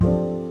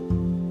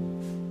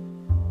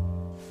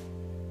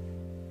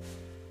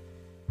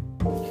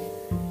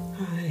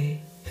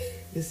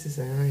This is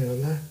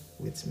Arayola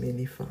with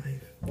Mini 5.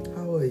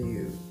 How are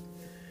you?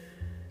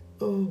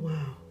 Oh,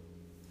 wow.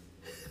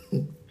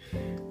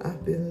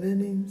 I've been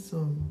learning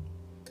some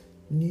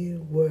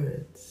new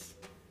words,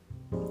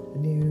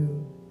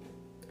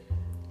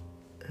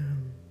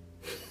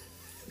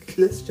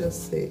 let's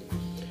just say,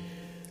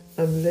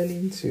 I'm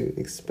learning to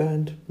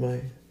expand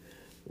my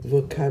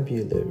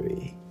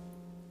vocabulary.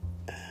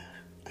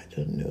 I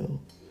don't know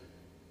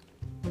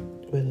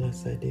when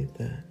last I did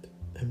that.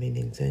 I mean,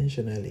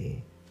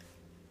 intentionally.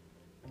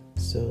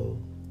 So,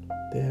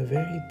 they are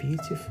very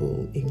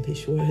beautiful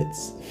English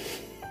words.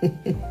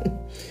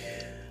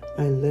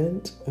 I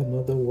learned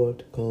another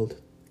word called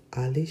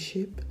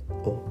allyship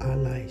or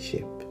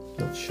allyship.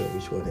 Not sure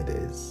which one it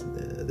is,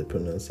 the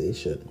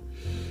pronunciation.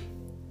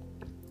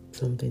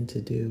 Something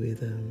to do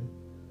with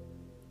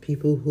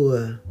people who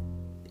are,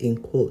 in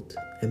quote,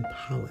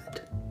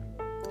 empowered,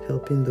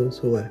 helping those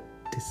who are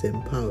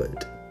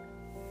disempowered.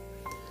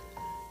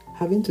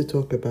 Having to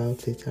talk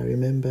about it, I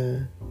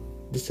remember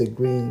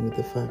disagreeing with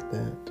the fact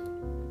that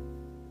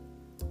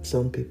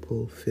some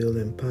people feel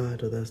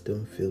empowered, others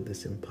don't feel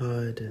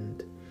disempowered,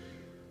 and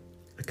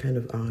I kind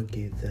of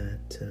argued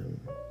that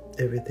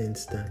everything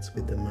starts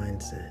with the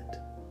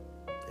mindset.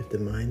 If the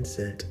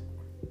mindset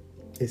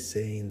is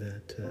saying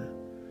that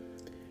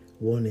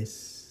one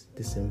is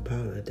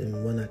disempowered,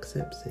 then one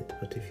accepts it.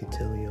 But if you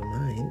tell your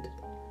mind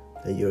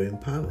that you're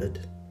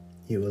empowered,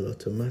 you will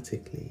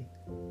automatically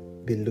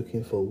be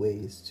looking for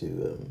ways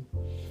to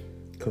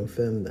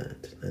confirm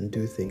that and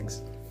do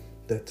things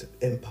that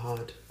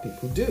empowered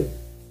people do.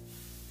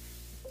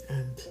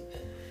 And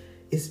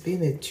it's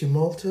been a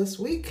tumultuous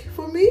week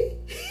for me.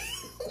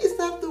 Is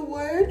that the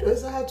word? Or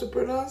is that how to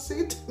pronounce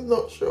it? I'm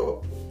not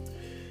sure.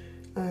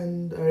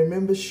 And I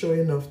remember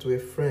showing off to a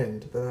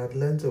friend that I'd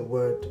learned a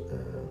word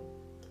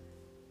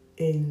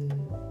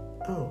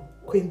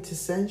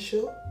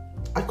quintessential.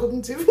 I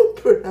couldn't even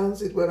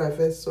pronounce it when I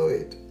first saw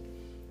it.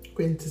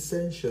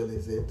 Quintessential,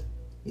 is it?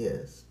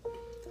 Yes.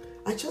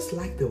 I just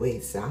like the way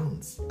it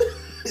sounds.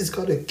 It's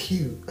got a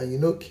Q, and you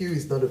know Q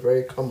is not a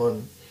very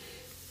common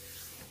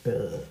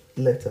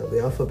letter,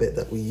 the alphabet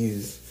that we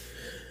use.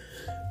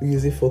 We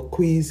use it for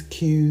quiz,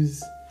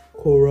 cues,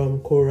 quorum,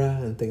 quora,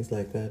 and things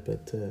like that.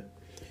 But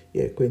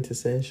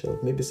quintessential.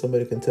 Maybe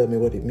somebody can tell me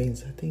what it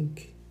means. I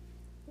think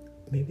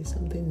maybe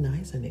something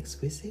nice and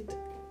exquisite.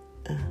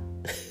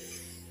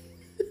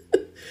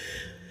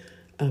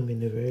 I'm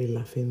in a very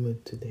laughing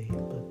mood today,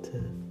 but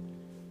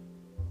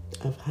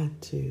I've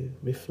had to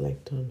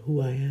reflect on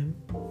who I am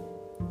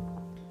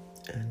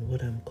and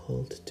what I'm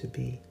called to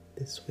be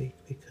this week,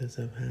 because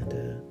I've had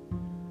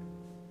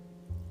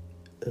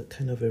a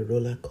kind of a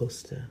roller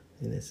coaster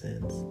in a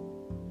sense.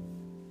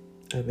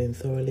 I've been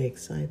thoroughly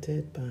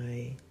excited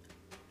by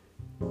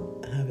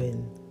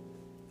having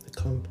a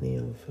company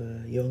of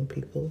young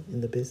people in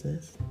the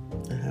business.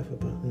 I have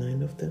about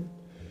 9 of them.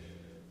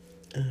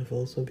 I've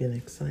also been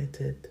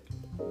excited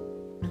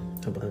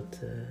about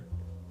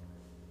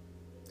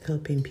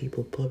helping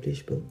people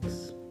publish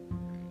books.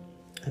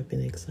 I've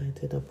been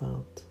excited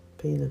about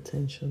paying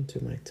attention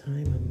to my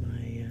time and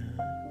my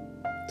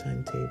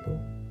timetable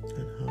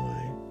and how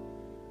I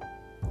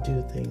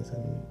do things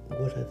and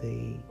what are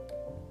the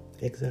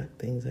exact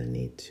things I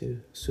need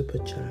to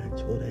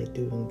supercharge what I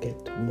do and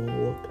get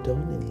more work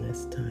done in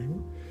less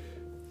time.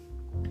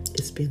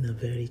 It's been a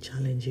very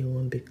challenging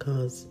one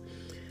because,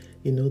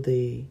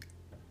 the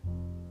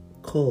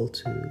call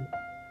to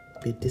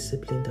be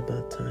disciplined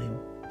about time.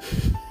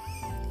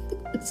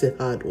 It's a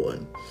hard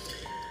one.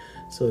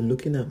 So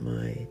looking at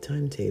my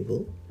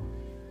timetable,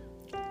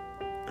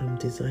 I'm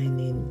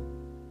designing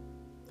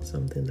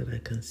something that I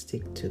can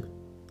stick to.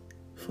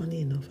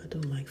 Funny enough, I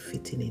don't like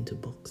fitting into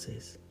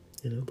boxes,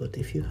 but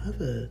if you have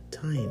a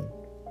time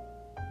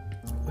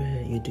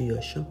where you do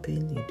your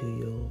shopping, you do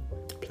your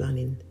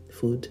planning,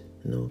 food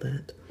and all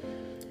that,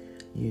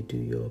 you do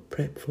your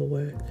prep for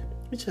work,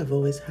 which I've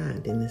always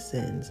had in a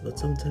sense, but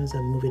sometimes I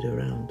move it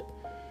around.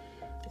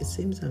 It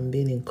seems I'm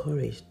being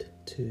encouraged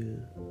to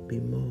be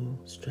more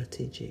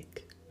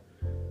strategic.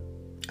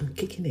 I'm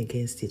kicking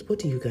against it. What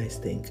do you guys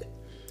think?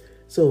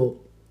 So,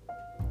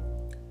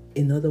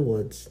 in other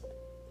words,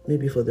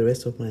 maybe for the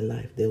rest of my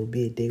life, there will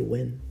be a day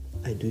when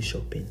I do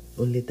shopping,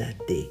 only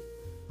that day.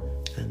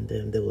 And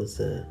there was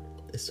a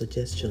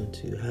suggestion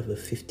to have a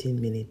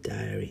 15-minute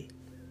diary.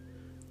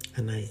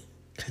 And I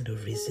kind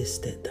of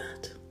resisted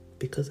that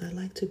because I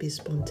like to be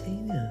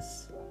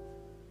spontaneous.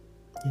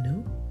 I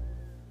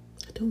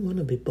don't want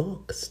to be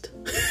boxed.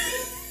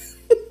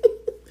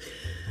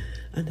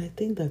 And I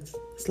think that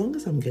as long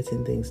as I'm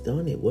getting things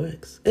done, it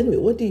works. Anyway,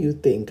 what do you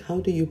think? How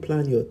do you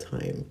plan your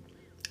time?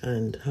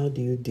 And how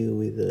do you deal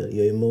with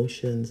your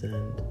emotions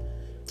and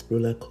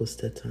roller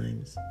coaster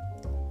times?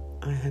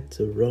 I had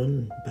to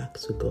run back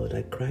to God.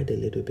 I cried a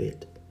little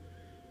bit.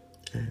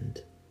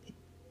 And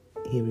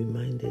He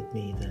reminded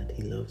me that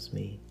He loves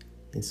me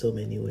in so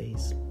many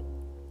ways.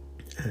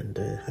 And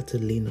I had to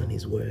lean on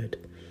His word.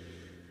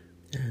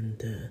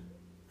 And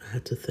I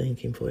had to thank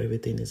Him for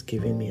everything He's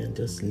given me and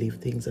just leave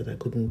things that I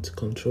couldn't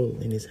control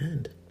in His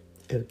hand.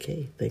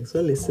 Okay, thanks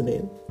for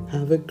listening.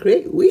 Have a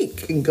great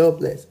week and God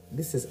bless.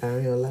 This is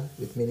Ariola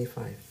with Mini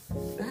 5.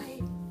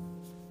 Bye.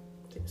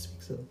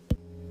 Speak soon.